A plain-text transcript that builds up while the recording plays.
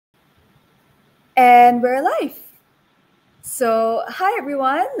And we're live. So, hi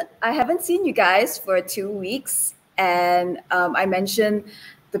everyone. I haven't seen you guys for 2 weeks. And I mentioned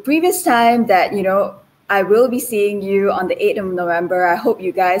the previous time that, I will be seeing you on the 8th of November. I hope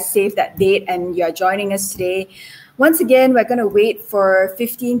you guys save that date and you're joining us today. Once again, we're going to wait for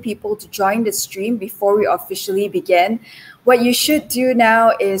 15 people to join the stream before we officially begin. What you should do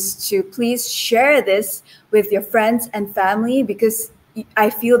now is to please share this with your friends and family because I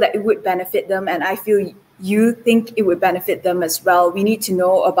feel that it would benefit them, and I feel you think it would benefit them as well. We need to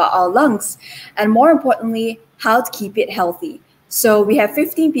know about our lungs and, more importantly, how to keep it healthy. So we have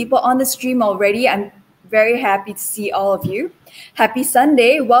 15 people on the stream already. I'm very happy to see all of you. Happy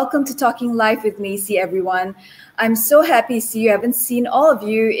Sunday. Welcome to Talking Live with Macy, everyone. I'm so happy to see you. I haven't seen all of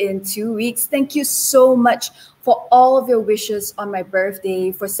you in 2 weeks. Thank you so much for all of your wishes on my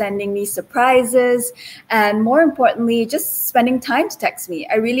birthday, for sending me surprises, and more importantly, just spending time to text me.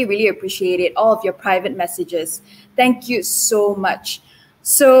 I really, really appreciate it. All of your private messages. Thank you so much.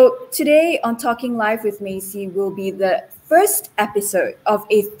 So today on Talking Live with Macy will be the first episode of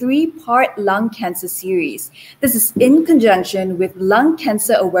a 3-part lung cancer series. This is in conjunction with Lung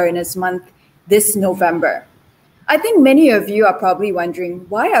Cancer Awareness Month this November. I think many of you are probably wondering,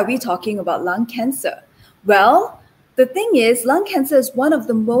 why are we talking about lung cancer? Well, the thing is, lung cancer is one of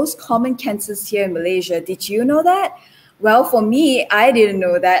the most common cancers here in Malaysia. Did you know that? Well, for me, I didn't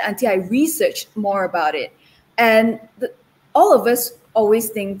know that until I researched more about it. And all of us always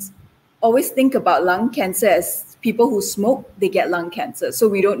think about lung cancer as people who smoke, they get lung cancer, so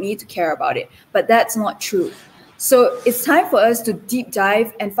we don't need to care about it. But that's not true. So it's time for us to deep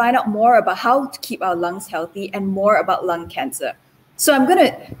dive and find out more about how to keep our lungs healthy and more about lung cancer. So I'm going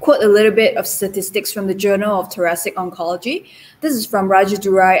to quote a little bit of statistics from the Journal of Thoracic Oncology. This is from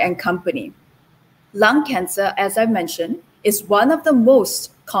Rajadurai and Company. Lung cancer, as I mentioned, is one of the most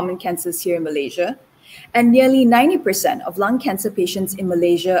common cancers here in Malaysia. And nearly 90% of lung cancer patients in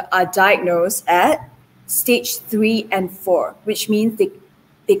Malaysia are diagnosed at stage 3 and 4, which means they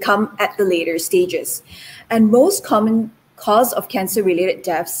come at the later stages. And most common cause of cancer-related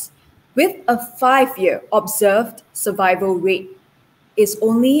deaths with a 5-year observed survival rate is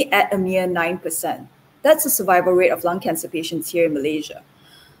only at a mere 9%. That's the survival rate of lung cancer patients here in Malaysia.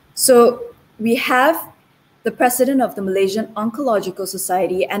 So we have the president of the Malaysian Oncological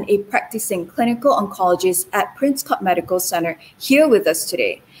Society and a practicing clinical oncologist at Prince Court Medical Center here with us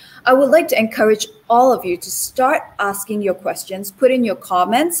today. I would like to encourage all of you to start asking your questions, put in your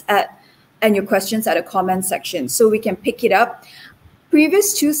comments and your questions at the comment section so we can pick it up.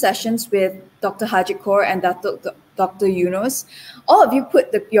 Previous 2 sessions with Dr. Hajikor and Dr. Yunus, all of you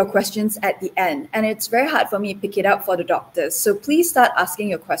put your questions at the end, and it's very hard for me to pick it up for the doctors. So please start asking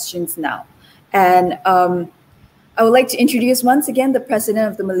your questions now. And I would like to introduce once again the president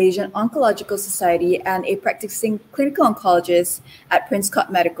of the Malaysian Oncological Society and a practicing clinical oncologist at Prince Court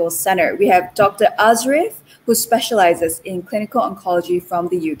Medical Center. We have Dr. Azrif, who specializes in clinical oncology from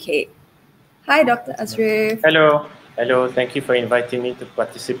the UK. Hi, Dr. Azrif. Hello. Hello. Thank you for inviting me to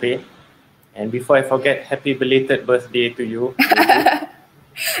participate. And before I forget, happy belated birthday to you.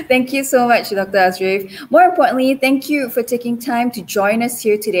 Thank you so much, Dr. Azrif. More importantly, thank you for taking time to join us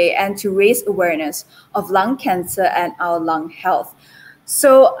here today and to raise awareness of lung cancer and our lung health.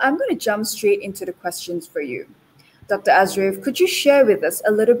 So I'm going to jump straight into the questions for you. Dr. Azrif, could you share with us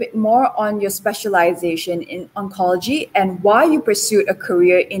a little bit more on your specialization in oncology and why you pursued a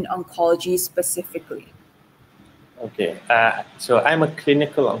career in oncology specifically? Okay, so I'm a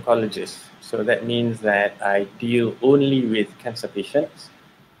clinical oncologist. So that means that I deal only with cancer patients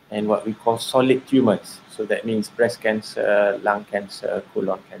and what we call solid tumors. So that means breast cancer, lung cancer,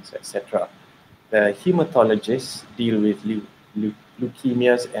 colon cancer, etc. The hematologists deal with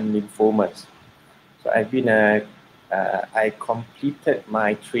leukemias and lymphomas. So I completed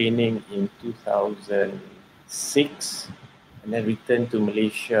my training in 2006 and then returned to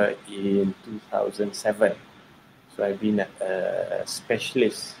Malaysia in 2007. So I've been a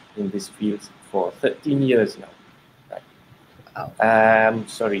specialist in this field for 13 years now.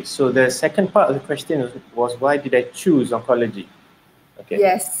 Sorry. So the second part of the question was why did I choose oncology? Okay.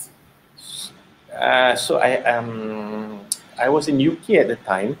 Yes. So I was in UK at the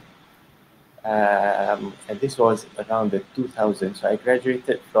time, and this was around the 2000s. So I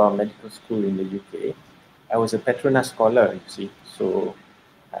graduated from medical school in the UK. I was a Petronas scholar, you see. So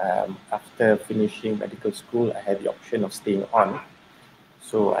after finishing medical school, I had the option of staying on.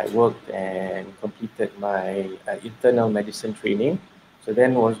 So I worked and completed my internal medicine training. So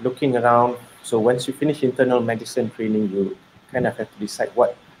then was looking around. So once you finish internal medicine training, you kind of have to decide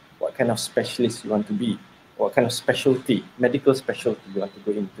what kind of specialist you want to be, what kind of specialty, medical specialty you want to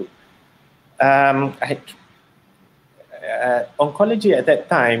go into. Oncology at that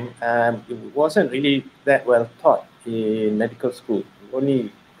time, it wasn't really that well taught in medical school. We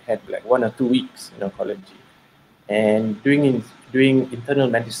only had like 1 or 2 weeks in oncology. And doing internal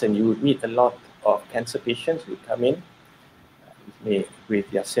medicine, you would meet a lot of cancer patients who would come in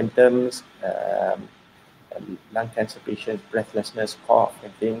with their symptoms, lung cancer patients, breathlessness, cough,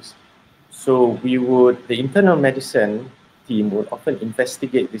 and things. So the internal medicine team would often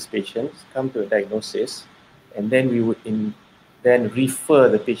investigate these patients, come to a diagnosis, and then we would then refer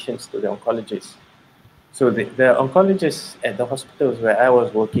the patients to the oncologist. So the oncologists at the hospitals where I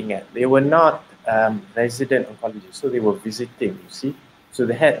was working at, they were not resident oncologists, so they were visiting, you see. So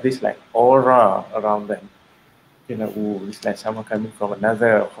they had this like aura around them. You know, ooh, it's like someone coming from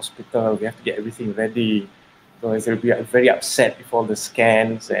another hospital, we have to get everything ready. So they'll be very upset if all the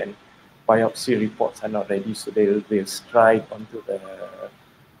scans and biopsy reports are not ready, so they'll stride onto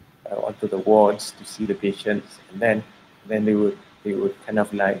the wards to see the patients, and then they would kind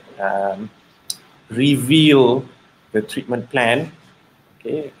of like reveal the treatment plan,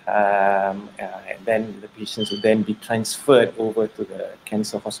 okay, and then the patients would then be transferred over to the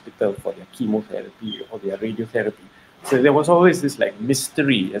cancer hospital for their chemotherapy or their radiotherapy. So there was always this like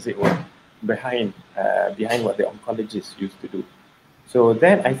mystery, as it were, behind what the oncologists used to do. So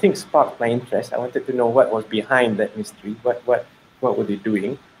that, I think, sparked my interest. I wanted to know what was behind that mystery. What were they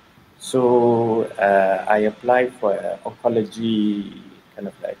doing? So I applied for an oncology kind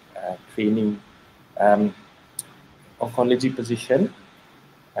of like training oncology position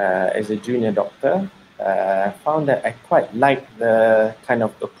as a junior doctor. Found that I quite liked the kind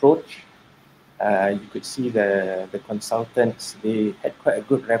of approach. You could see the consultants, they had quite a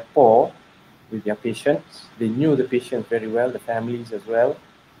good rapport with their patients. They knew the patients very well, the families as well,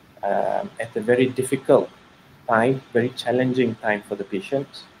 at a very difficult time, very challenging time for the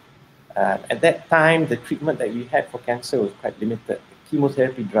patients. At that time, the treatment that we had for cancer was quite limited. The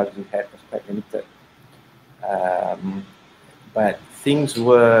chemotherapy drugs we had was quite limited. But things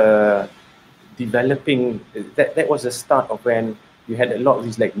were developing. That was the start of when you had a lot of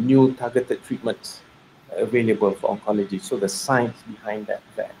these like new targeted treatments available for oncology. So the science behind that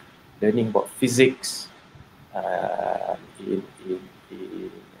learning about physics in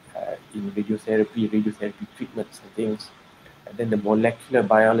radiotherapy treatments and things, and then the molecular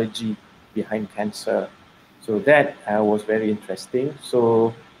biology behind cancer. So that was very interesting.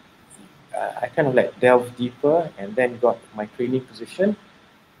 So I kind of like delved deeper and then got my training position.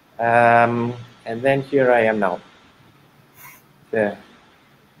 And then here I am now. Yeah.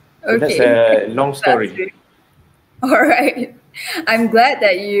 So that's Okay. a long story. All right. I'm glad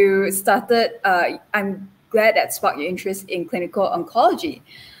that you started, I'm glad that sparked your interest in clinical oncology.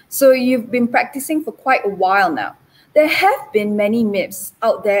 So you've been practicing for quite a while now. There have been many myths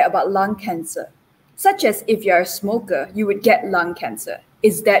out there about lung cancer, such as if you're a smoker, you would get lung cancer.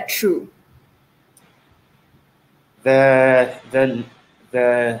 Is that true? The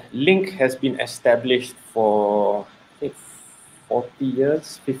link has been established for I think 40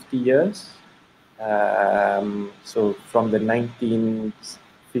 years, 50 years. So from the 1950s,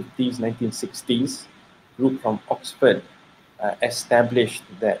 1960s, group from Oxford established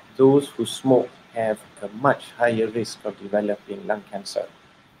that those who smoke have a much higher risk of developing lung cancer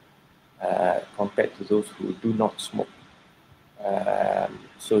compared to those who do not smoke.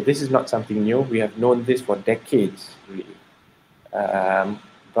 So this is not something new. We have known this for decades, really.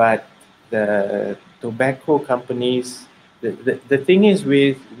 But the tobacco companies, the thing is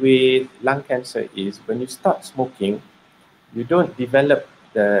with lung cancer is when you start smoking, you don't develop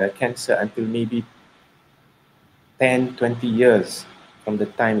the cancer until maybe 10, 20 years from the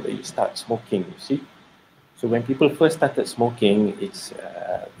time that you start smoking, you see. So when people first started smoking, it's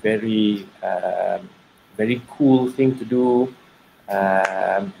a very cool thing to do. You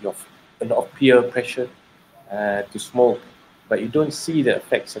have a lot of peer pressure to smoke, but you don't see the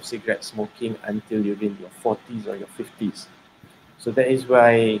effects of cigarette smoking until you're in your 40s or your 50s. So that is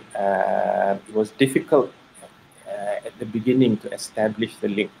why it was difficult at the beginning to establish the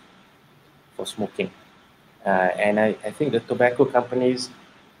link for smoking. And I think the tobacco companies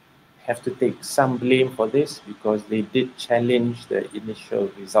have to take some blame for this because they did challenge the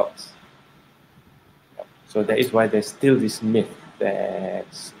initial results. So that is why there's still this myth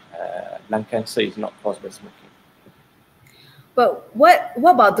that lung cancer is not caused by smoking. But what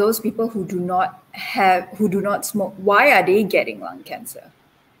about those people who do not smoke? Why are they getting lung cancer?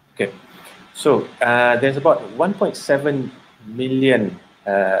 Okay, so there's about 1.7 million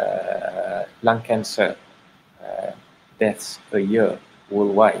lung cancer deaths a year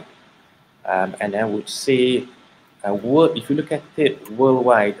worldwide, and I would say if you look at it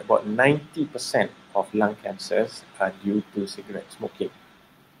worldwide, about 90% of lung cancers are due to cigarette smoking.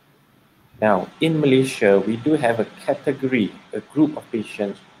 Now, in Malaysia, we do have a category, a group of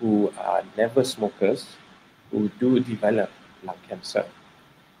patients who are never smokers who do develop lung cancer.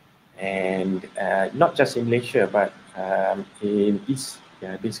 And not just in Malaysia, but in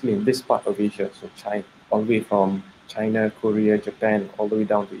basically in this part of Asia, so China, all the way from China, Korea, Japan, all the way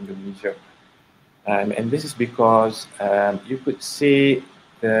down to Indonesia. And this is because you could say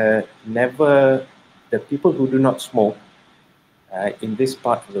the people who do not smoke in this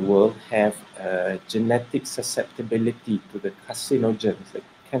part of the world have genetic susceptibility to the carcinogens, the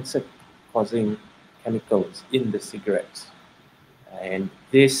cancer-causing chemicals in the cigarettes. And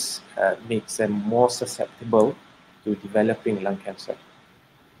this makes them more susceptible to developing lung cancer.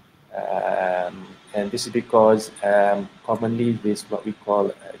 And this is because commonly this what we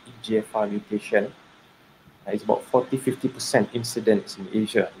call EGFR mutation. It's about 40-50% incidence in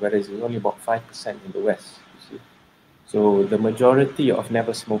Asia, whereas it's only about 5% in the West. You see? So the majority of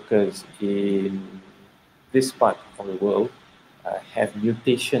never smokers in this part of the world have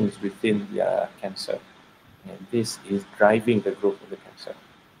mutations within their cancer. And this is driving the growth of the cancer.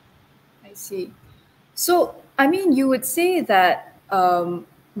 I see. So, I mean, you would say that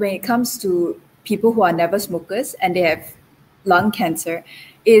when it comes to people who are never smokers and they have lung cancer,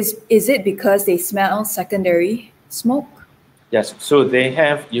 is it because they smell secondary smoke? Yes, so they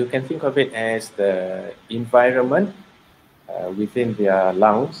have, you can think of it as the environment within their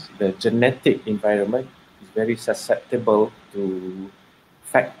lungs, the genetic environment is very susceptible to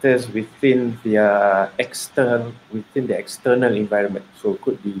factors within the external environment. So it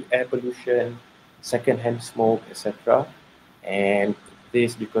could be air pollution, secondhand smoke, etc. And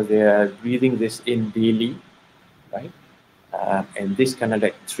this because they are breathing this in daily, right? And this kind of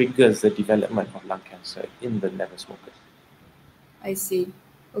like triggers the development of lung cancer in the never smokers. I see.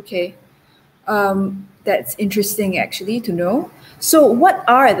 Okay. That's interesting actually to know. So, what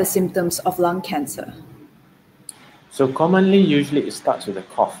are the symptoms of lung cancer? So commonly, usually it starts with a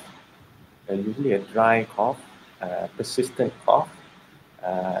cough, usually a dry cough, persistent cough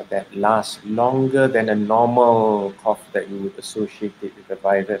that lasts longer than a normal cough that you would associate it with a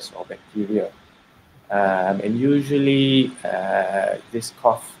virus or bacteria. And usually this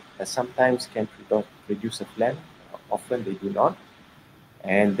cough sometimes can produce a phlegm, often they do not.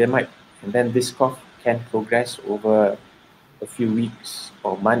 And then this cough can progress over a few weeks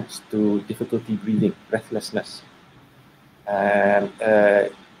or months to difficulty breathing, breathlessness. They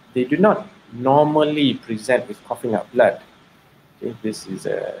do not normally present with coughing up blood. Okay,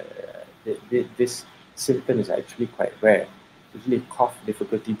 this symptom is actually quite rare. Usually cough,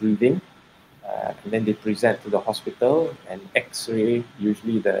 difficulty breathing, and then they present to the hospital and X-ray,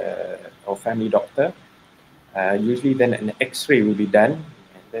 usually our family doctor. Usually then an X-ray will be done,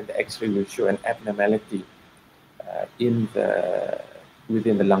 and then the X-ray will show an abnormality within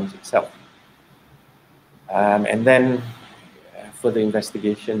the lungs itself. And then further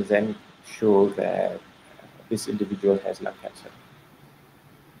investigations then show that this individual has lung cancer.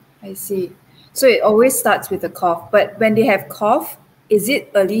 I see. So it always starts with a cough, but when they have cough, is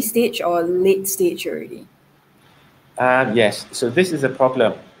it early stage or late stage already? Yes, so this is a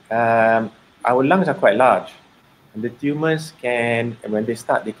problem. Our lungs are quite large, and the tumors when they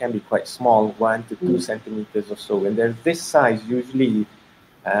start, they can be quite small, 1 to 2 centimeters or so. When they're this size, usually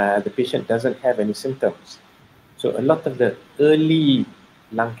the patient doesn't have any symptoms. So a lot of the early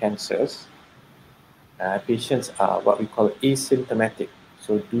lung cancers, patients are what we call asymptomatic,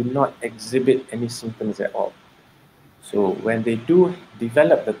 so do not exhibit any symptoms at all. So when they do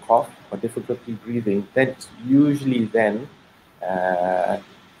develop the cough or difficulty breathing, that's usually then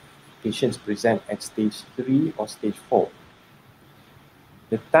patients present at stage 3 or stage 4.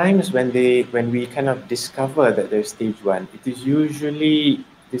 The times when we kind of discover that there's stage 1, it is usually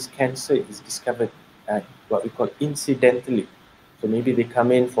this cancer is discovered what we call incidentally. So maybe they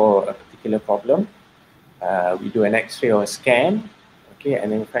come in for a particular problem, we do an X-ray or a scan, okay,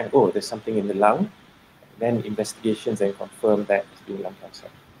 and then we find, oh, there's something in the lung. Then investigations then confirm that it's been lung cancer.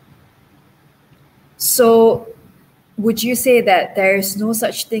 So, would you say that there is no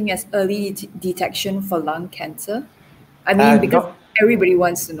such thing as early detection for lung cancer? I mean, because everybody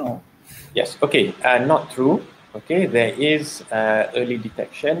wants to know. Yes, okay, not true. Okay, there is early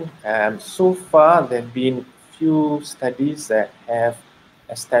detection. So far, there have been few studies that have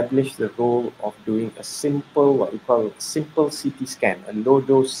established the role of doing a simple, what we call simple CT scan, a low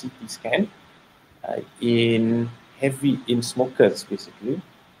dose CT scan in smokers basically,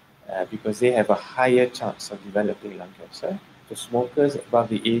 because they have a higher chance of developing lung cancer. So smokers above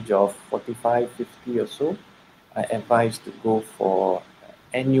the age of 45, 50 or so, I advise to go for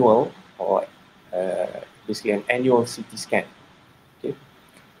annual or basically an annual CT scan. Okay,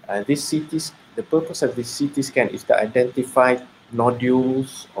 the purpose of this CT scan is to identify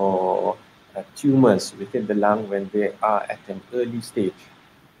nodules or tumors within the lung when they are at an early stage.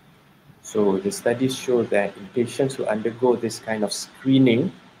 So the studies show that in patients who undergo this kind of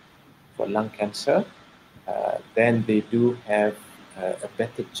screening for lung cancer, then they do have a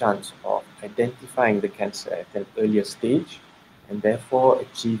better chance of identifying the cancer at an earlier stage and therefore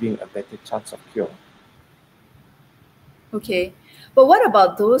achieving a better chance of cure. Okay. But what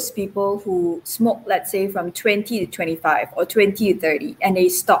about those people who smoke, let's say, from 20 to 25 or 20 to 30 and they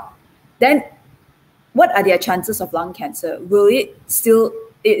stop? Then what are their chances of lung cancer?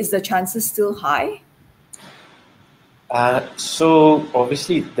 Is the chances still high? So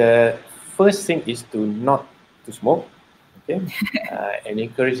obviously the first thing is to not to smoke, okay, and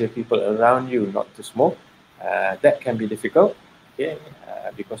encourage the people around you not to smoke. That can be difficult, okay,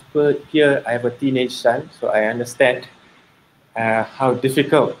 because here I have a teenage son, so I understand how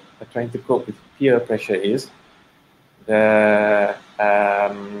difficult trying to cope with peer pressure is.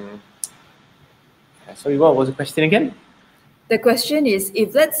 Sorry, what was the question again? The question is,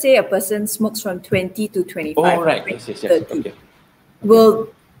 if let's say a person smokes from 20 to 25, Oh, right. Yes. 30, Okay. will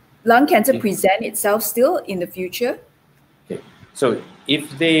lung cancer present itself still in the future? Okay. So if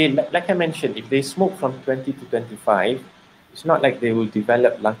they, like I mentioned, if they smoke from 20 to 25, it's not like they will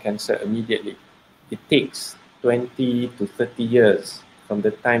develop lung cancer immediately. It takes 20 to 30 years from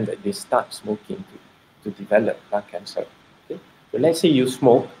the time that they start smoking to develop lung cancer. Okay? So let's say you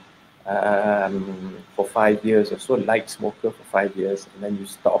smoke for 5 years or so, light smoker for 5 years, and then you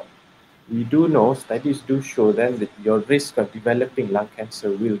stop. We do know, studies do show then that your risk of developing lung cancer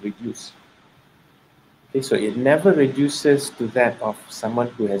will reduce. Okay, so it never reduces to that of someone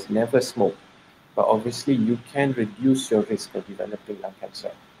who has never smoked, but obviously you can reduce your risk of developing lung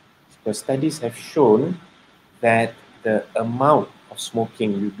cancer. Because studies have shown that the amount of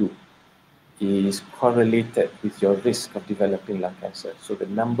smoking you do is correlated with your risk of developing lung cancer. So the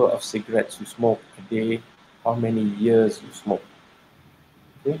number of cigarettes you smoke a day, how many years you smoke.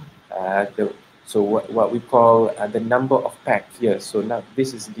 Okay? So what we call the number of pack years. So now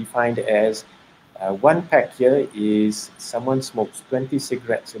this is defined as one pack year is someone smokes 20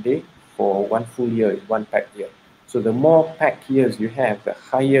 cigarettes a day for 1 full year, 1 pack year. So the more pack years you have, the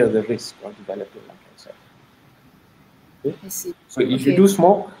higher the risk of developing lung cancer. Okay? I see. So if you do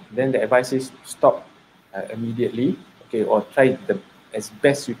smoke, then the advice is stop immediately, okay, or try as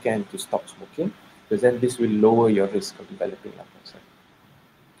best you can to stop smoking, because then this will lower your risk of developing lung cancer.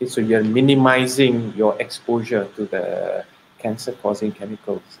 Okay, so you're minimizing your exposure to the cancer-causing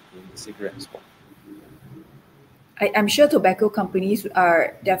chemicals in the cigarette smoke. I'm sure tobacco companies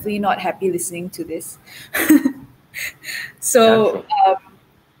are definitely not happy listening to this. So, Yeah, sure.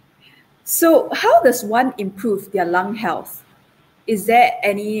 so how does one improve their lung health? Is there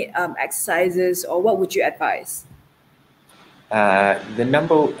any exercises or what would you advise? The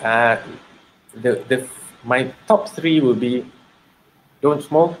number, my top 3 will be don't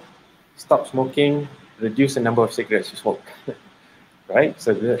smoke, stop smoking, reduce the number of cigarettes you smoke. Right?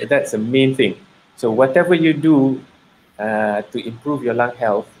 So that's the main thing. So whatever you do to improve your lung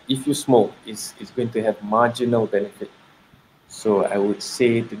health, if you smoke, is going to have marginal benefit. So I would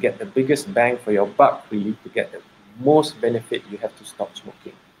say to get the biggest bang for your buck, really, to get the most benefit, you have to stop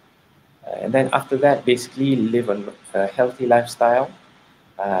smoking. And then after that, basically live a healthy lifestyle,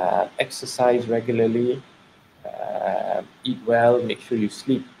 exercise regularly, eat well, make sure you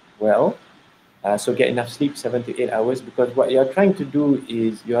sleep well. So get enough sleep, 7 to 8 hours, because what you're trying to do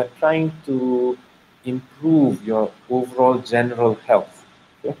is you are trying to improve your overall general health,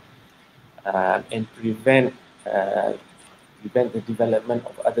 okay? And prevent the development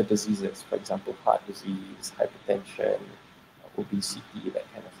of other diseases, for example, heart disease, hypertension, obesity, that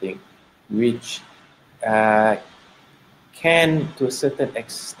kind of thing, which can, to a certain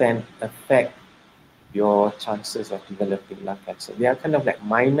extent, affect your chances of developing lung cancer. They are kind of like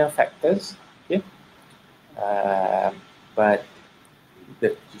minor factors, okay? But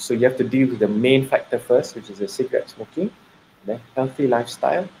so you have to deal with the main factor first, which is the cigarette smoking, then healthy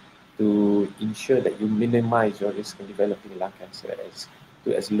lifestyle, to ensure that you minimize your risk of developing lung cancer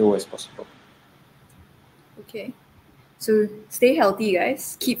as low as possible. Okay. So stay healthy,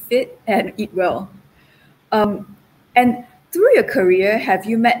 guys. Keep fit and eat well. And through your career, have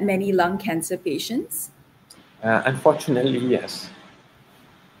you met many lung cancer patients? Unfortunately, yes.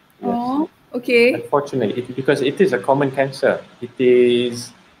 Oh, okay. Unfortunately, because it is a common cancer. It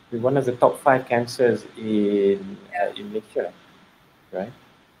is one of the top 5 cancers in Malaysia, right?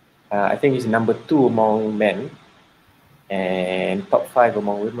 I think it's number 2 among men. and top 5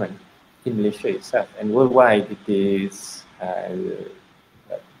 among women in Malaysia itself. And worldwide, it is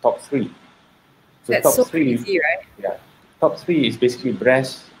top 3. So That's top so 3, crazy, right? yeah, top 3 is basically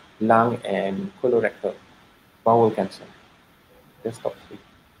breast, lung, and colorectal, bowel cancer. That's top 3.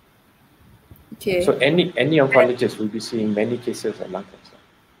 Okay. So any oncologist will be seeing many cases of lung cancer.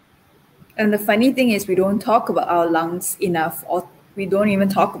 And the funny thing is, we don't talk about our lungs enough, or we don't even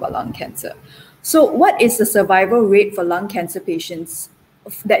talk about lung cancer. So, what is the survival rate for lung cancer patients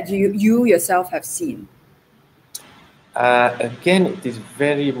that you yourself have seen? Again, it is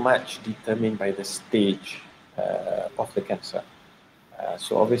very much determined by the stage of the cancer.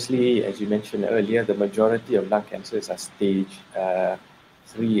 So obviously, as you mentioned earlier, the majority of lung cancers are stage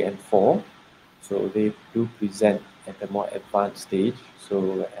 3 and 4. So they do present at a more advanced stage.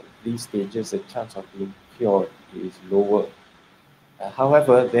 So at these stages, the chance of being cured is lower.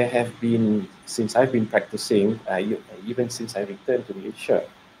 However, there have been, since I've been practicing, even since I returned to Malaysia,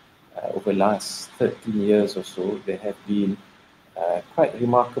 over the last 13 years or so, there have been quite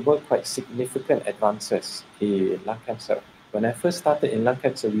remarkable, quite significant advances in lung cancer. When I first started in lung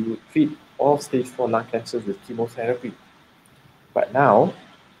cancer, we would treat all stage 4 lung cancers with chemotherapy. But now,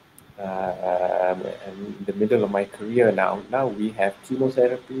 I'm in the middle of my career now we have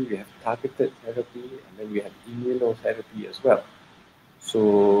chemotherapy, we have targeted therapy, and then we have immunotherapy as well.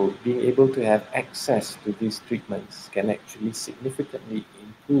 So being able to have access to these treatments can actually significantly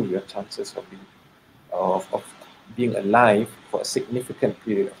improve your chances of being alive for a significant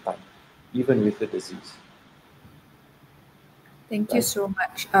period of time, even with the disease. Thank you Right? so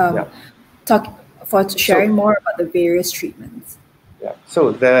much Yeah. talk, for So sharing more about the various treatments. yeah.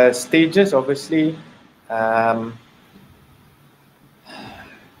 So the stages obviously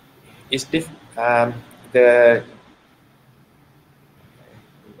is the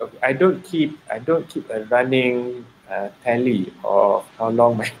I don't keep a running tally of how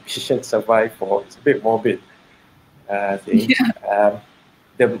long my patients survive for. It's a bit morbid things. Yeah,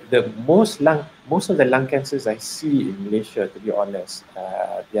 The most of the lung cancers I see in Malaysia, to be honest,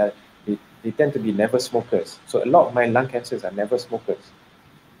 they tend to be never smokers. So a lot of my lung cancers are never smokers.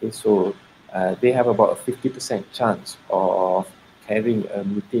 Okay, so they have about a 50% chance of carrying a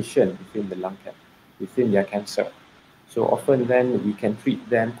mutation within their cancer. So often then we can treat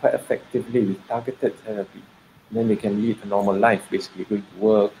them quite effectively with targeted therapy. Then they can lead a normal life, basically going to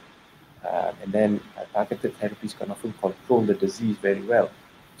work, and then targeted therapies can often control the disease very well.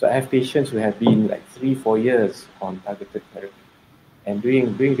 So I have patients who have been like 3-4 years on targeted therapy and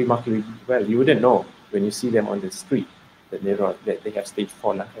doing remarkably well. You wouldn't know when you see them on the street that they have stage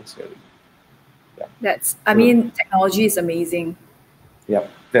 4 lung cancer. Yeah. I So mean, technology is amazing. yeah,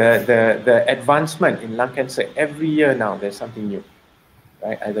 the advancement in lung cancer every year now, there's something new,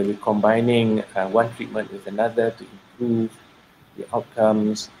 right? Either we're combining one treatment with another to improve the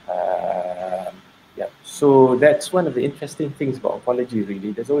outcomes. Yeah, so that's one of the interesting things about oncology.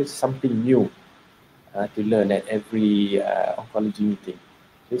 Really, there's always something new to learn at every oncology meeting.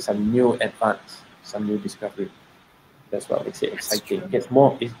 There's some new advance, some new discovery. That's what makes it That's exciting.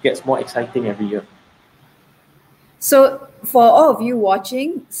 true. It gets more exciting every year. So, for all of you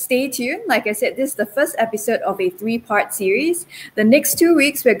watching, stay tuned. Like I said, this is the first episode of a three-part series. The next 2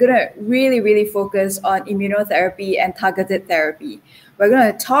 weeks, we're going to really focus on immunotherapy and targeted therapy. We're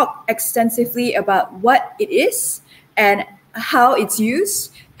going to talk extensively about what it is and how it's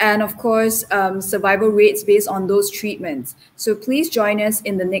used, and of course, survival rates based on those treatments. So, please join us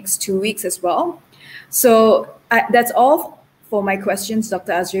in the next 2 weeks as well. So, that's all for my questions,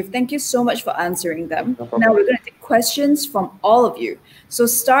 Dr. Azrif. Thank you so much for answering them. No Now problem. we're going to take questions from all of you. So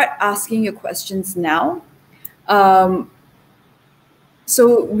start asking your questions now. Um,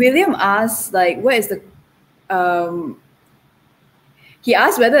 so William asked, like, what is the he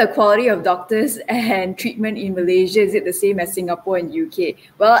asked whether the quality of doctors and treatment in Malaysia is it the same as Singapore and UK?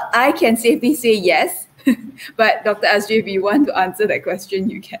 Well, I can safely say yes, but Dr. Azrif, if you want to answer that question,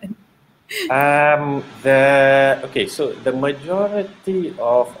 you can. So the majority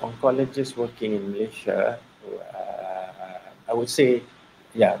of oncologists working in Malaysia, I would say,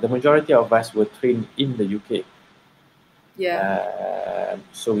 yeah, the majority of us were trained in the UK. Yeah,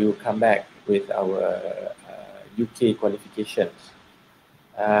 So we will come back with our UK qualifications.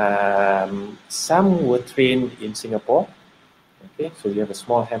 Some were trained in Singapore. Okay, so we have a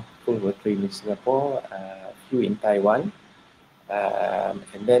small handful were trained in Singapore, a few in Taiwan,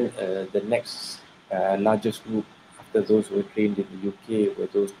 and then the next largest group after those who were trained in the UK were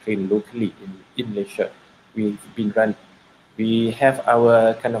those trained locally in Malaysia. We have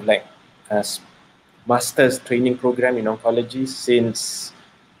our kind of like master's training program in oncology since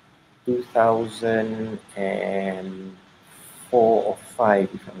 2005. 4 or 5,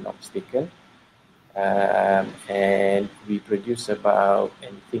 if I'm not mistaken. And we produce about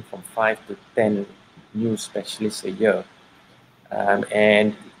anything from 5 to 10 new specialists a year.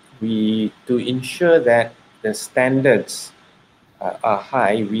 And we, to ensure that the standards are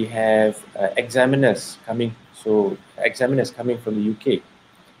high, we have examiners coming. So examiners coming from the UK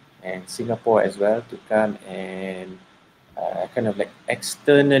and Singapore as well to come and kind of like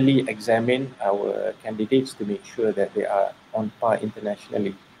externally examine our candidates to make sure that they are on par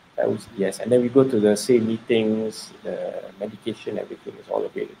internationally. That was, yes, and then we go to the same meetings, the medication, everything is all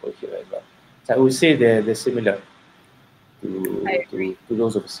available here as well. So I would say they're similar I agree. to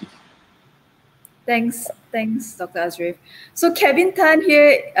those overseas. Thanks, Dr. Azrif. So Kevin Tan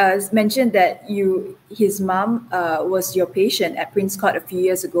here mentioned that his mom was your patient at Prince Court a few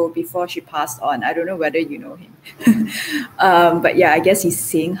years ago before she passed on. I don't know whether you know him, but yeah, I guess he's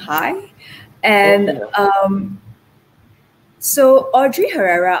saying hi. And so Audrey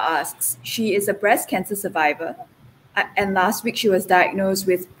Herrera asks, she is a breast cancer survivor, and last week she was diagnosed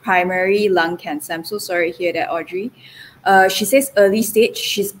with primary lung cancer. I'm so sorry to hear that, Audrey. She says early stage,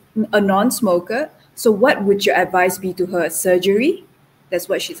 she's a non-smoker. So what would your advice be to her? Surgery? That's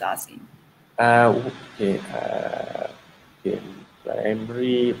what she's asking. Okay.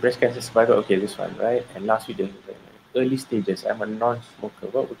 Primary breast cancer survivor. Okay, this one, right? And last week, early stages. I'm a non-smoker.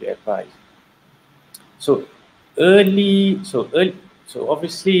 What would you advise? So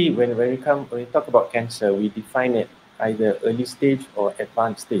obviously, when we talk about cancer, we define it either early stage or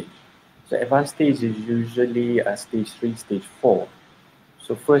advanced stage. So advanced stage is usually stage 3, stage 4.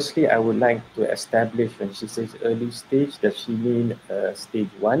 So firstly, I would like to establish, when she says early stage, does she mean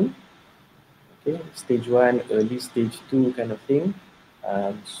stage 1? Okay, stage 1, early stage 2 kind of thing.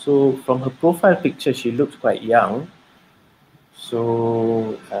 So from her profile picture, she looks quite young.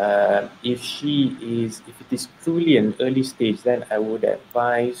 So if it is truly an early stage, then I would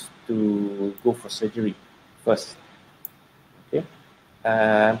advise to go for surgery first. Okay.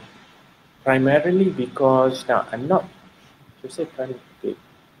 Primarily because now I'm not to say okay.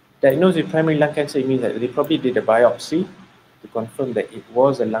 Diagnosed with primary lung cancer, it means that they probably did a biopsy to confirm that it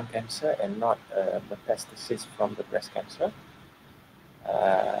was a lung cancer and not metastasis from the breast cancer.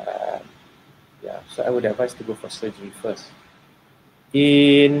 Yeah, so I would advise to go for surgery first.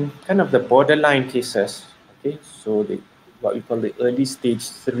 In kind of the borderline cases, okay, so what we call the early stage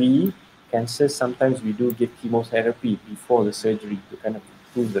 3 cancer, sometimes we do give chemotherapy before the surgery to kind of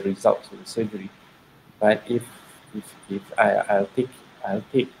improve the results of the surgery. But if I'll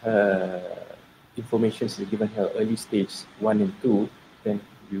take her information she's given her early stage 1 and 2, then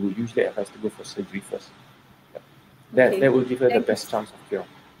we will usually advise to go for surgery first. That will give her the best chance of cure.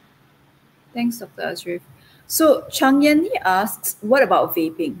 Thanks, Dr. Azrif. So Chang Yan asks, what about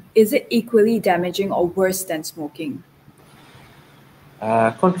vaping? Is it equally damaging or worse than smoking?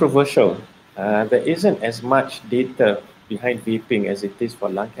 Controversial. There isn't as much data behind vaping as it is for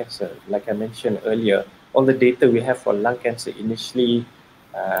lung cancer. Like I mentioned earlier, all the data we have for lung cancer initially,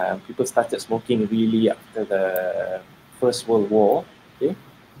 people started smoking really after the First World War, okay?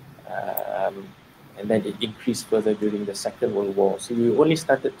 And then it increased further during the Second World War. So we only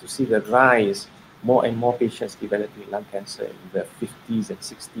started to see the rise, more and more patients developing lung cancer in the 50s and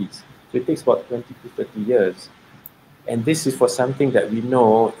 60s. So it takes about 20 to 30 years. And this is for something that we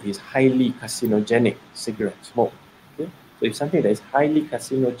know is highly carcinogenic, cigarette smoke. Okay? So if something that is highly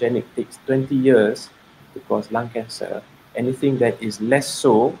carcinogenic takes 20 years to cause lung cancer, anything that is less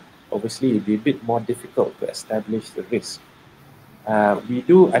so, obviously it'll be a bit more difficult to establish the risk.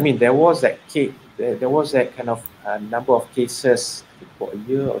 There was that kind of number of cases for a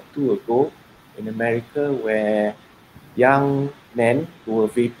year or two ago in America where young men who were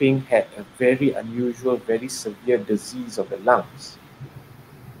vaping had a very unusual, very severe disease of the lungs.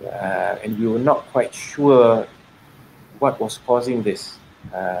 And we were not quite sure what was causing this.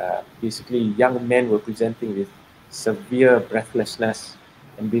 Basically, young men were presenting with severe breathlessness,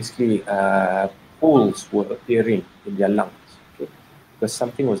 and basically holes were appearing in their lungs. Okay? Because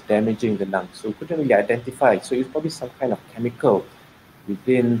something was damaging the lungs. So we couldn't really identify. So it's probably some kind of chemical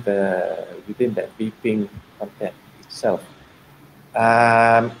within that vaping content itself.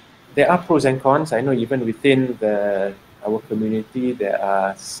 There are pros and cons. I know even within our community, there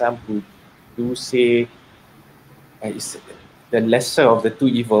are some who do say it's the lesser of the two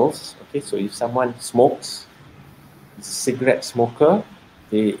evils. Okay, so if someone smokes, is a cigarette smoker,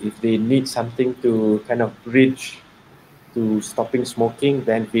 if they need something to kind of bridge to stopping smoking,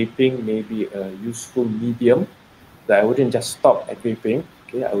 then vaping may be a useful medium. That I wouldn't just stop at vaping.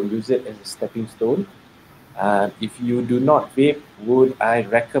 Okay, I will use it as a stepping stone. If you do not vape, would I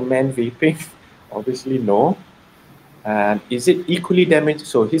recommend vaping? Obviously, no. Is it equally damaging?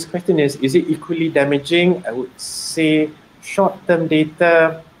 So his question is it equally damaging? I would say short-term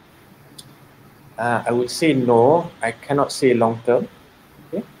data, I would say no. I cannot say long-term,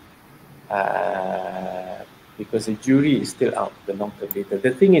 okay? Because the jury is still out, the long-term data.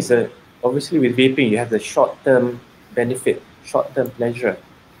 The thing is, obviously with vaping, you have the short-term benefit, short-term pleasure,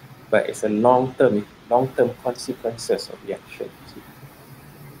 but it's a long-term consequences of the action.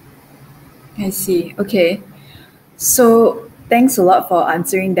 I see. Okay. So thanks a lot for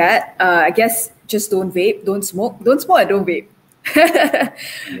answering that. I guess just don't vape, don't smoke, and don't vape.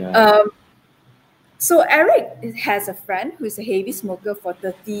 Yeah. um, so Eric has a friend who's a heavy smoker for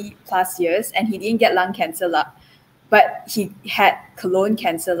 30 plus years, and he didn't get lung cancer, but he had colon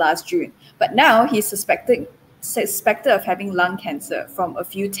cancer last June. But now he's suspected of having lung cancer from a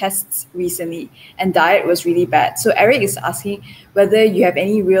few tests recently, and diet was really bad. So Eric is asking whether you have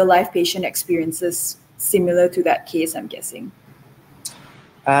any real life patient experiences similar to that case, I'm guessing.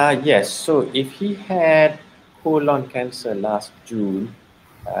 Yes, so if he had colon cancer last June,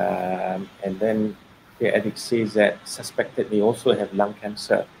 and then the addict says that suspected may also have lung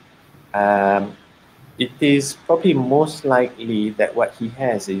cancer, um, it is probably most likely that what he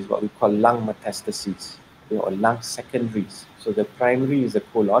has is what we call lung metastases, or lung secondaries. So the primary is the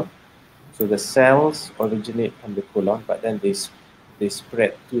colon. So the cells originate from the colon, but then they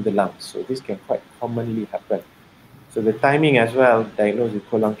spread to the lungs. So this can quite commonly happen. So the timing as well, diagnosed with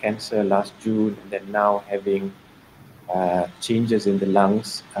colon cancer last June, and then now having changes in the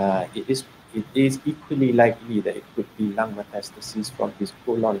lungs, it is equally likely that it could be lung metastases from his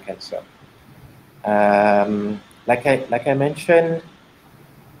colon cancer. Like I mentioned,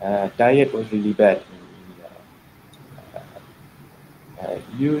 diet was really bad.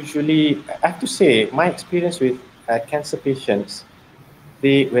 Usually, I have to say, my experience with cancer patients,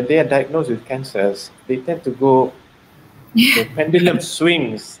 when they are diagnosed with cancers, they tend to go, the pendulum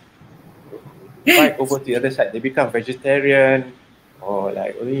swings right over to the other side. They become vegetarian, or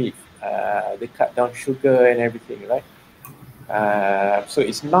like only they cut down sugar and everything, right? So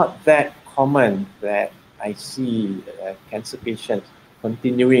it's not that common that I see cancer patients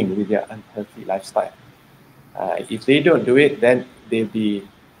continuing with their unhealthy lifestyle. If they don't do it, then they'll be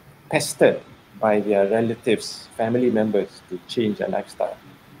pestered by their relatives, family members to change their lifestyle.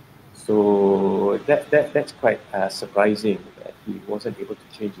 So that's quite surprising that he wasn't able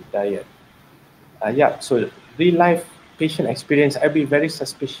to change his diet. Yeah, so real life patient experience, I'd be very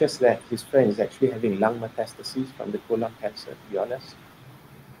suspicious that his friend is actually having lung metastases from the colon cancer, to be honest.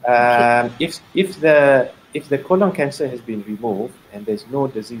 Okay. If the colon cancer has been removed and there's no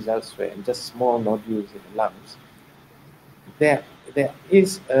disease elsewhere and just small nodules in the lungs, there there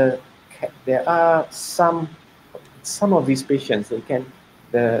is a there are some of these patients,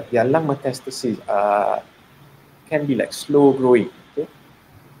 their lung metastases can be like slow growing. Okay,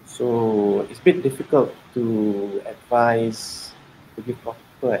 so it's a bit difficult to give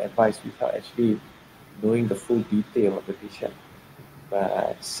proper advice without actually knowing the full detail of the patient.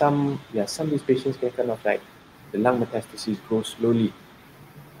 But some of these patients can kind of like the lung metastases grow slowly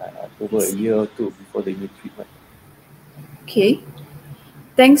I over a see. year or two before they need treatment. Okay.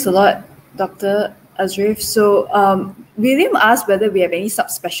 Thanks a lot, Dr. Azrif. So, William asked whether we have any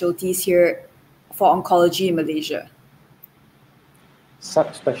subspecialties here for oncology in Malaysia.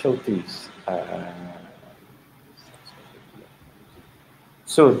 Subspecialties.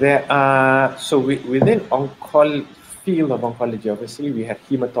 So there are within field of oncology, obviously we have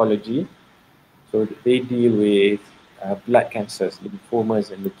hematology. So they deal with blood cancers,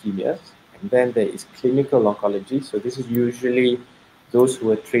 lymphomas, and leukemias. And then there is clinical oncology. So this is usually those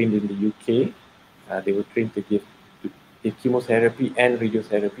who are trained in the UK. They were trained to give chemotherapy and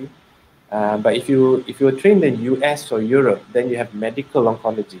radiotherapy. But if you were trained in US or Europe, then you have medical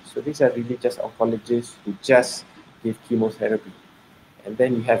oncology. So these are really just oncologists who just give chemotherapy. And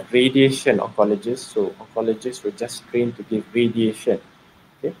then you have radiation oncologists. So oncologists were just trained to give radiation.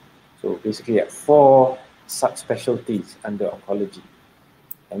 Okay, so basically, four subspecialties under oncology.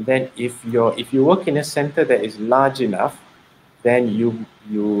 And then if you work in a center that is large enough, then you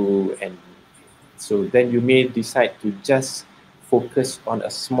may decide to just focus on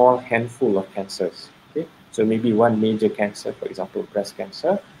a small handful of cancers. Okay, so maybe one major cancer, for example, breast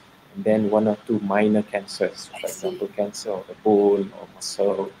cancer, and then one or two minor cancers, I for see. example, cancer of the bone or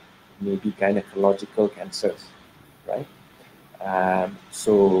muscle, maybe gynecological cancers, right?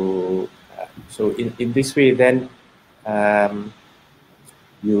 So in this way, then um,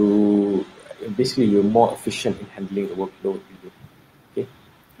 you basically you're more efficient in handling the workload. Okay,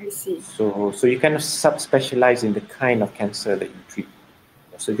 I see. so you kind of subspecialize in the kind of cancer that you treat.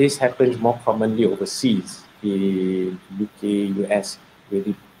 So this happens Okay. more commonly overseas. in UK, US, where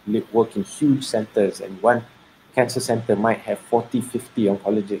they work in huge centers, and one cancer center might have 40, 50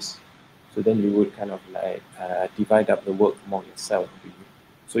 oncologists. So then you would kind of like divide up the work among yourself. Really.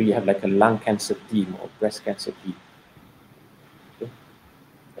 So you have like a lung cancer team or breast cancer team. Okay.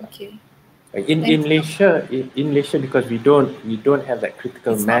 Okay. In Thanks. Malaysia, because we don't have that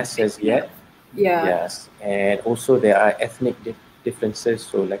critical It's not mass big as enough. yet. Yeah. Yes, and also there are ethnic differences.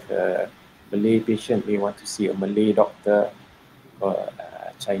 So like a Malay patient may want to see a Malay doctor, or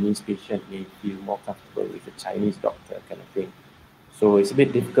a Chinese patient may feel more comfortable with a Chinese doctor, kind of thing. So it's a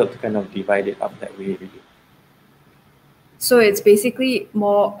bit difficult to kind of divide it up that way, really. So it's basically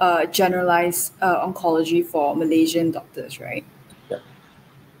more generalized oncology for Malaysian doctors, right? Yeah.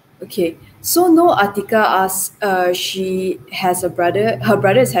 Okay. So no, Atika asks, she has a brother. Her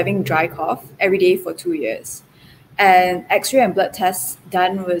brother is having dry cough every day for 2 years, and X-ray and blood tests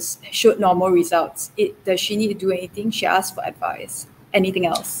done was showed normal results. Does she need to do anything? She asked for advice. Anything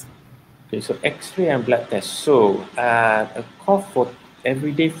else? Okay, so X-ray and blood test. So a cough for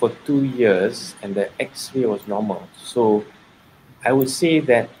every day for 2 years, and the X-ray was normal. So I would say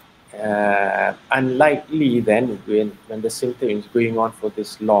that unlikely then when the symptom is going on for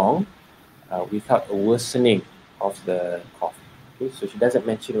this long without a worsening of the cough. Okay, so she doesn't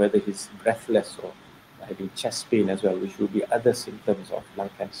mention whether he's breathless or having chest pain as well, which would be other symptoms of lung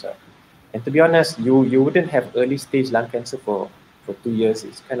cancer. And to be honest, you wouldn't have early stage lung cancer for 2 years.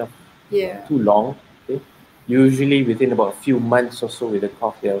 It's kind of Yeah. too long. Okay, usually within about a few months or so with a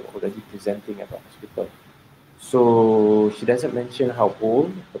cough, they're already presenting at the hospital. So she doesn't mention how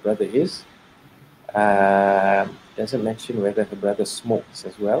old her brother is. Doesn't mention whether her brother smokes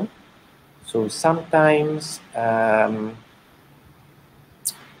as well. So sometimes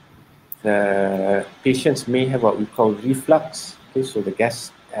the patients may have what we call reflux. Okay, so the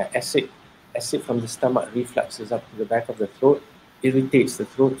acid from the stomach refluxes up to the back of the throat, irritates the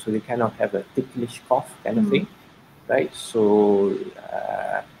throat, so they cannot have a ticklish cough kind of thing, right? So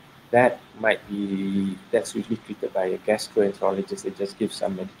that's usually treated by a gastroenterologist. They just give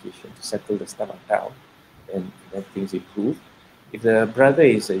some medication to settle the stomach down, and then things improve. If the brother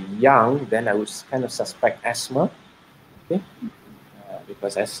is young, then I would kind of suspect asthma, okay,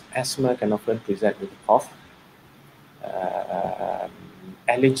 because asthma can often present with a cough.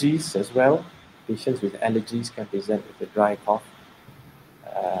 Allergies as well. Patients with allergies can present with a dry cough.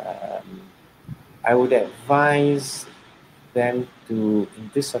 I would advise them to, in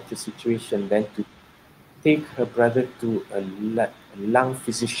this sort of situation, then to take her brother to a lung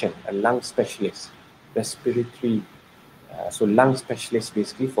physician, a lung specialist, respiratory, so lung specialist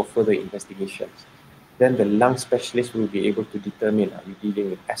basically for further investigations. Then the lung specialist will be able to determine, are we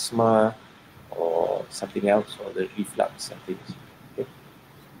dealing with asthma or something else, or the reflux and things. Okay?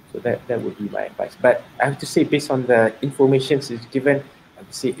 So that would be my advice. But I have to say, based on the information is given, I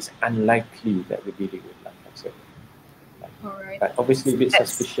would say it's unlikely that we're dealing with lung cancer. All right. But obviously a bit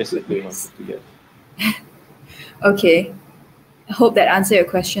That's suspicious good that going on news. for 2 years. Okay. I hope that answered your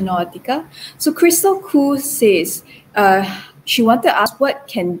question, Atika. So Crystal Koo says she wanted to ask what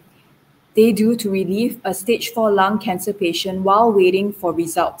can they do to relieve a stage 4 lung cancer patient while waiting for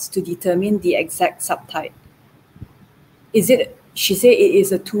results to determine the exact subtype. She said it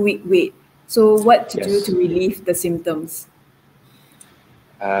is a 2-week wait. So what to do Yes. to relieve the symptoms?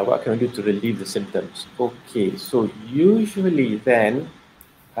 What can we do to relieve the symptoms? Okay, so usually then,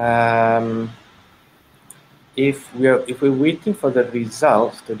 if we're waiting for the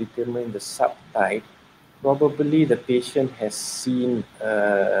results to determine the subtype, probably the patient has seen.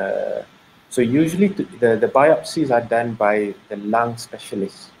 So usually the biopsies are done by the lung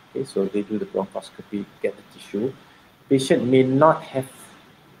specialist. Okay, so they do the bronchoscopy, get the tissue. Patient may not have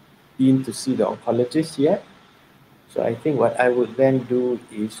been to see the oncologist yet. So I think what I would then do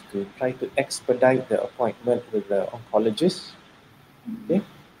is to try to expedite the appointment with the oncologist. Okay.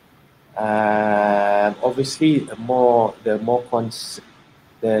 Obviously,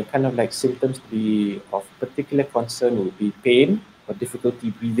 the kind of like symptoms to be of particular concern would be pain or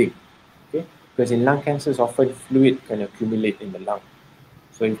difficulty breathing. Okay, because in lung cancers, often fluid can accumulate in the lung.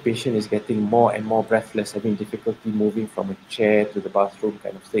 So if patient is getting more and more breathless, having difficulty moving from a chair to the bathroom,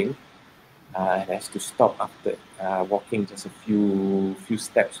 kind of thing, and has to stop after walking just a few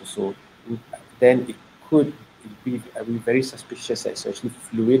steps or so, then it could be very suspicious that it's actually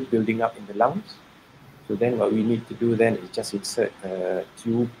fluid building up in the lungs. So then what we need to do then is just insert a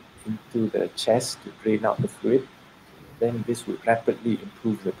tube into the chest to drain out the fluid. Then this would rapidly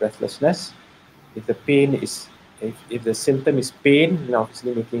improve the breathlessness. If the pain is, if the symptom is pain, then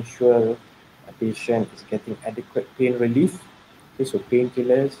obviously making sure a patient is getting adequate pain relief. Okay, so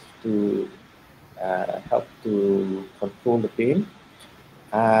painkillers to help to control the pain.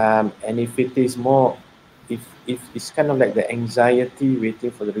 And if it is more, if it's kind of like the anxiety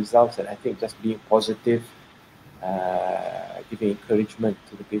waiting for the results, and I think just being positive, giving encouragement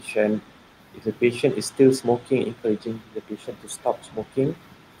to the patient. If the patient is still smoking, encouraging the patient to stop smoking.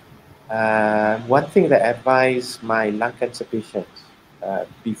 One thing that I advise my lung cancer patients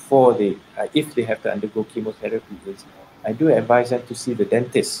before they, if they have to undergo chemotherapy, is I do advise them to see the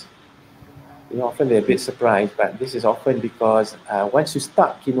dentist. You know, often they're a bit surprised, but this is often because once you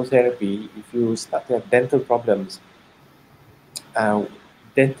start chemotherapy, if you start to have dental problems,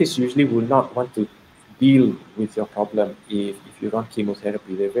 dentists usually will not want to deal with your problem if you're on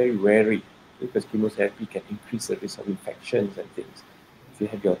chemotherapy. They're very wary because chemotherapy can increase the risk of infections and things if you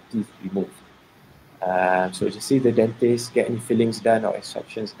have your teeth removed. So just see the dentist, get any fillings done or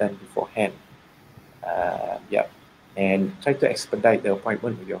extractions done beforehand. Yeah, and try to expedite the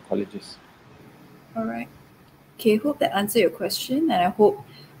appointment with your oncologist. All right. Okay, hope that answered your question, and I hope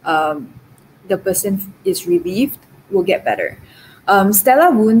the person is relieved, will get better. Stella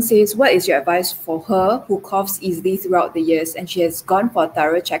Woon says, what is your advice for her who coughs easily throughout the years and she has gone for a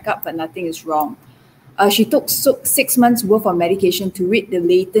thorough checkup but nothing is wrong? She took 6 months worth of medication to rid the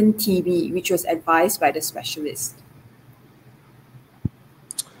latent TB, which was advised by the specialist.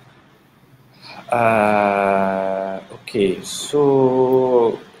 Okay,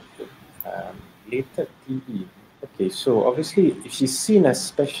 so latent TB. Okay, so obviously, if she's seen a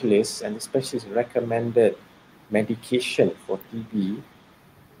specialist and the specialist recommended medication for TB,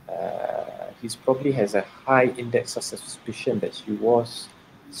 he probably has a high index of suspicion that she was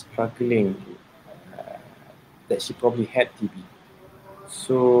struggling, that she probably had TB.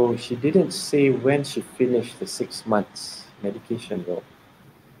 So she didn't say when she finished the 6 months medication though,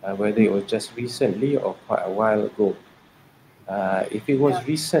 whether it was just recently or quite a while ago. If it was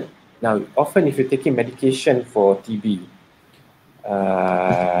recent, now often if you're taking medication for TB,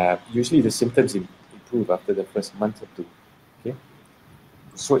 usually the symptoms improve after the first month or two. Okay,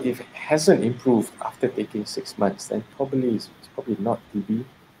 so if it hasn't improved after taking 6 months, then it's probably not TB.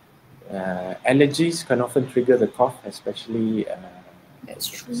 Allergies can often trigger the cough, especially That's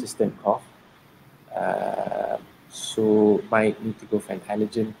true. persistent cough. So might need to go for an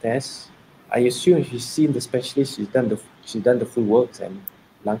allergen test. I assume she's seen the specialist, she's done the full works and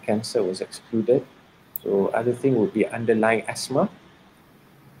lung cancer was excluded. So other thing would be underlying asthma.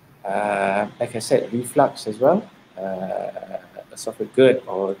 Like I said, reflux as well, esophageal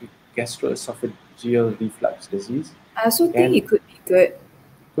or gastroesophageal reflux disease. I also think it could be good.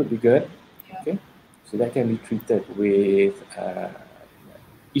 Could be good. Yeah. Okay, so that can be treated with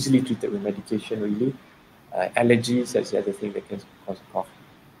easily treated with medication. Really, allergies, that's the other thing that can cause a cough.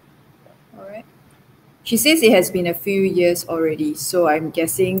 All right. She says it has been a few years already, so I'm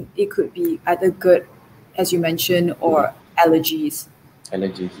guessing it could be either good, as you mentioned, or allergies.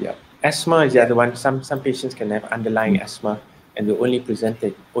 Allergies, yeah. Asthma is the other one. Some patients can have underlying asthma, and the only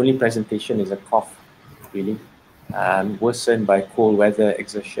presentation is a cough, really, worsened by cold weather,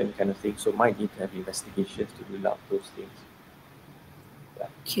 exertion, kind of thing. So might need to have investigations to rule out those things.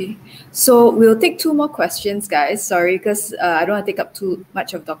 Okay, so we'll take 2 more questions, guys. Sorry, because I don't want to take up too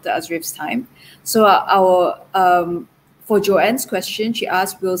much of Dr. Azrif's time. So for Joanne's question, she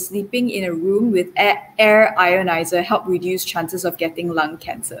asked, will sleeping in a room with air ionizer help reduce chances of getting lung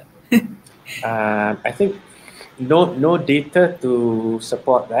cancer? I think no data to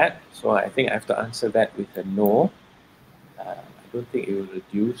support that. So I think I have to answer that with a no. I don't think it will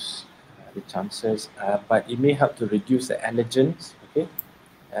reduce the chances, but it may help to reduce the allergens, okay,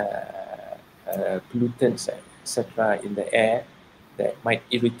 pollutants, etc., in the air that might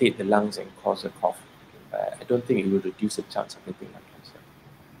irritate the lungs and cause a cough. I don't think it will reduce the chance of getting lung cancer.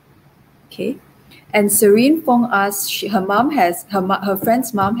 Okay. And Serene Fong asks, her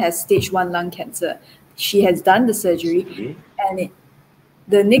friend's mom has stage 1 lung cancer. She has done the surgery, and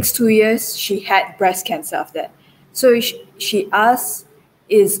the next 2 years she had breast cancer after that. So she asks,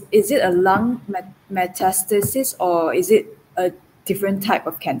 is it a lung metastasis or is it a different type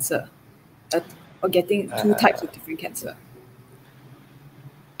of cancer, or getting 2 types of different cancer?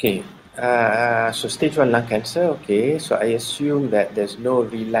 Okay, so stage 1 lung cancer, okay, so I assume that there's no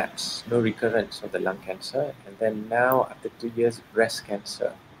relapse, no recurrence of the lung cancer, and then now after 2 years, breast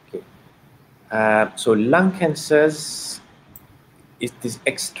cancer, okay. So lung cancers, it is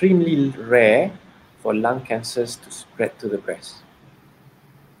extremely rare for lung cancers to spread to the breast.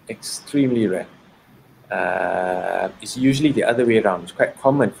 Extremely rare. It's usually the other way around. It's quite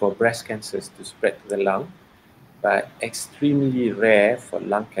common for breast cancers to spread to the lung, but extremely rare for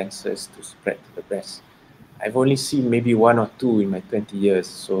lung cancers to spread to the breast. I've only seen maybe 1 or 2 in my 20 years,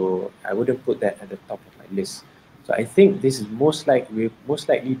 so I wouldn't put that at the top of my list. So I think this is most likely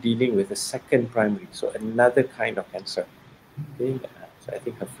dealing with a second primary, so another kind of cancer. Okay, so I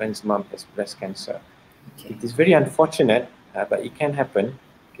think her friend's mom has breast cancer. Okay. It is very unfortunate, but it can happen.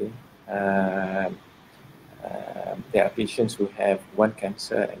 Okay, there are patients who have one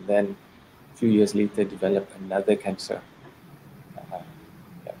cancer and then a few years later develop another cancer. Yeah.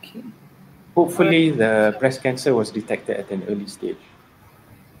 Okay. All right. Hopefully, the breast cancer was detected at an early stage.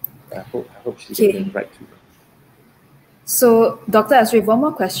 I hope she's getting the Okay. right treatment. So, Dr. Azrif, one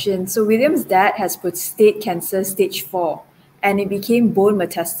more question. So, William's dad has prostate cancer stage 4 and it became bone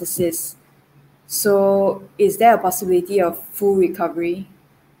metastasis. So, is there a possibility of full recovery?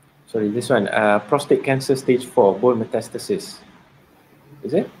 Sorry, this one, prostate cancer stage 4, bone metastasis.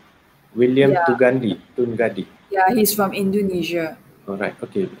 Is it? William Yeah, Tungadi. yeah, he's from Indonesia. Alright,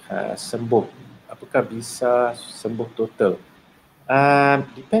 okay. Sembuh. Apakah bisa sembuh total?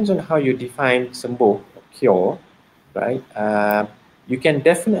 Depends on how you define sembuh or cure, right? You can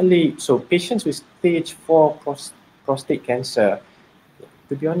definitely, so patients with stage 4 prostate cancer,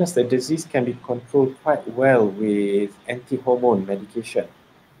 to be honest, the disease can be controlled quite well with anti-hormone medication,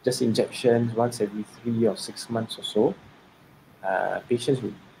 just injections once every 3 or 6 months or so. Patients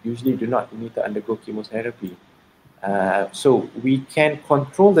usually do not need to undergo chemotherapy. So we can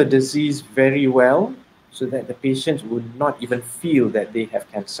control the disease very well so that the patients would not even feel that they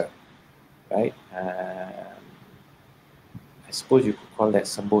have cancer, right? I suppose you could call that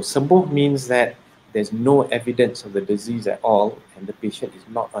sembuh. Sembuh means that there's no evidence of the disease at all and the patient is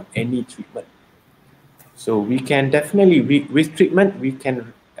not on any treatment. So we can definitely, with treatment, we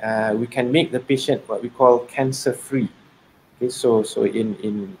can make the patient what we call cancer free. Okay, so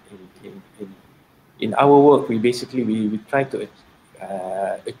in our work, we basically we try to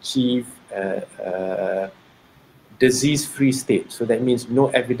achieve disease free state. So that means no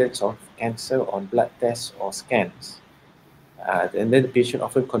evidence of cancer on blood tests or scans. And then the patient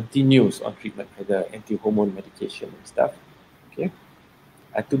often continues on treatment with the anti-hormone medication and stuff. Okay.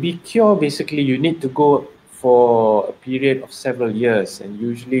 To be cured, basically, you need to go for a period of several years, and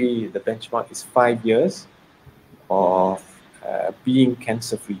usually the benchmark is 5 years of being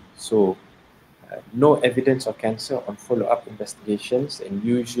cancer-free. So no evidence of cancer on follow-up investigations, and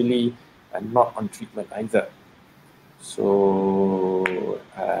usually not on treatment either. So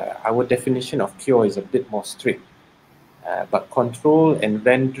our definition of cure is a bit more strict. But control and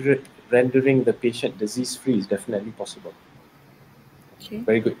rendering the patient disease-free is definitely possible. Okay.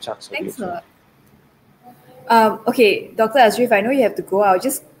 Very good chance of Thanks a it. lot. Okay, Dr. Azrif, I know you have to go. I'll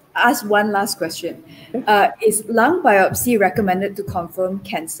just ask one last question. Is lung biopsy recommended to confirm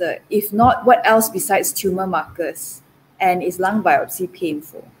cancer? If not, what else besides tumor markers? And is lung biopsy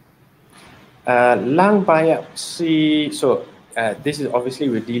painful? Lung biopsy. So this is obviously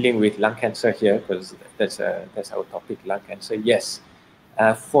we're dealing with lung cancer here because that's our topic, lung cancer. Yes,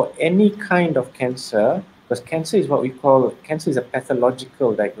 for any kind of cancer, because cancer is what we call cancer is a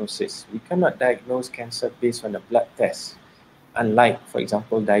pathological diagnosis. We cannot diagnose cancer based on a blood test, unlike, for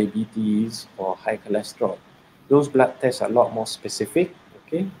example, diabetes or high cholesterol. Those blood tests are a lot more specific.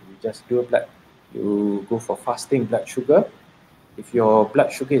 Okay, you just do a blood. You go for fasting blood sugar. If your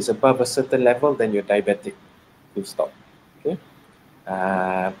blood sugar is above a certain level, then you're diabetic. Full stop. Okay.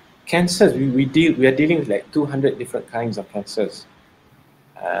 Cancers, we are dealing with like 200 different kinds of cancers,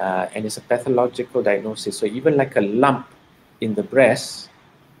 and it's a pathological diagnosis. So even like a lump in the breast,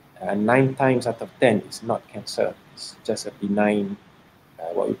 9 times out of 10 is not cancer. It's just a benign,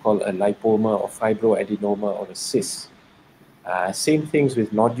 what we call a lipoma or fibroadenoma or a cyst. Same things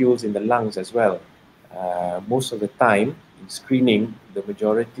with nodules in the lungs as well. Most of the time in screening, the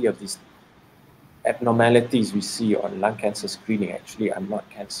majority of these abnormalities we see on lung cancer screening actually are not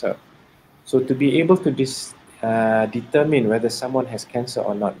cancer. So to be able to determine whether someone has cancer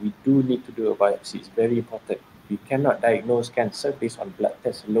or not, we do need to do a biopsy. It's very important. We cannot diagnose cancer based on blood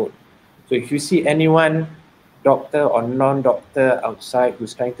tests alone. So if you see anyone, doctor or non-doctor outside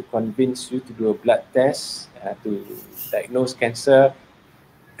who's trying to convince you to do a blood test to diagnose cancer,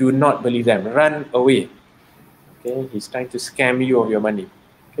 do not believe them. Run away. Okay, he's trying to scam you of your money.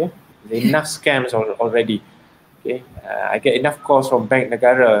 Okay, there are enough scams already. Okay, I get enough calls from Bank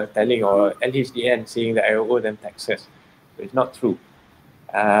Negara telling or LHDN saying that I owe them taxes. So it's not true.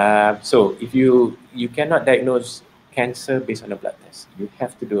 So if you cannot diagnose cancer based on a blood test, you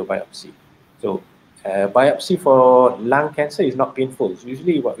have to do a biopsy. So biopsy for lung cancer is not painful. It's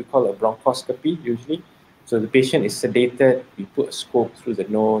usually what we call a bronchoscopy. Usually, so the patient is sedated. We put a scope through the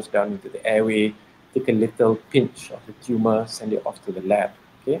nose down into the airway, take a little pinch of the tumor, send it off to the lab.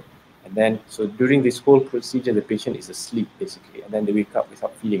 Okay. And then, so during this whole procedure, the patient is asleep basically, and then they wake up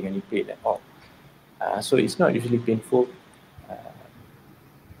without feeling any pain at all. So it's not usually painful.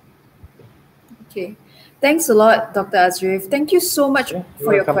 Okay. Thanks a lot, Dr. Azrif. Thank you so much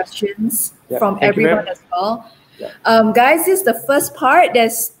for your welcome. questions Yep. from Thank you, everyone ma'am. as well. Yep. Guys, this is the first part.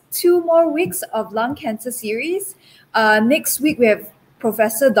 There's 2 more weeks of lung cancer series. Next week, we have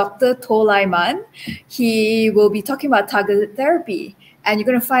Professor Dr. Tolaiman. He will be talking about targeted therapy, and you're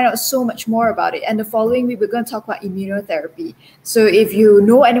going to find out so much more about it. And the following week, we're going to talk about immunotherapy. So if you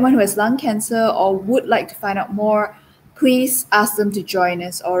know anyone who has lung cancer or would like to find out more, please ask them to join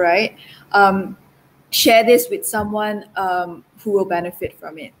us, all right? Share this with someone who will benefit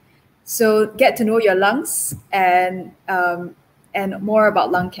from it. So get to know your lungs and more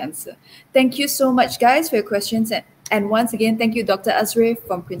about lung cancer. Thank you so much, guys, for your questions. And once again, thank you, Dr. Azrif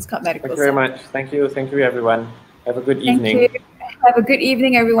from Prince Cup Medical Thank you very Center. much. Thank you. Thank you, everyone. Have a good evening. Thank you. Have a good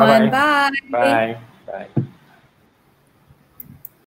evening, everyone. Bye-bye. Bye. Bye. Bye.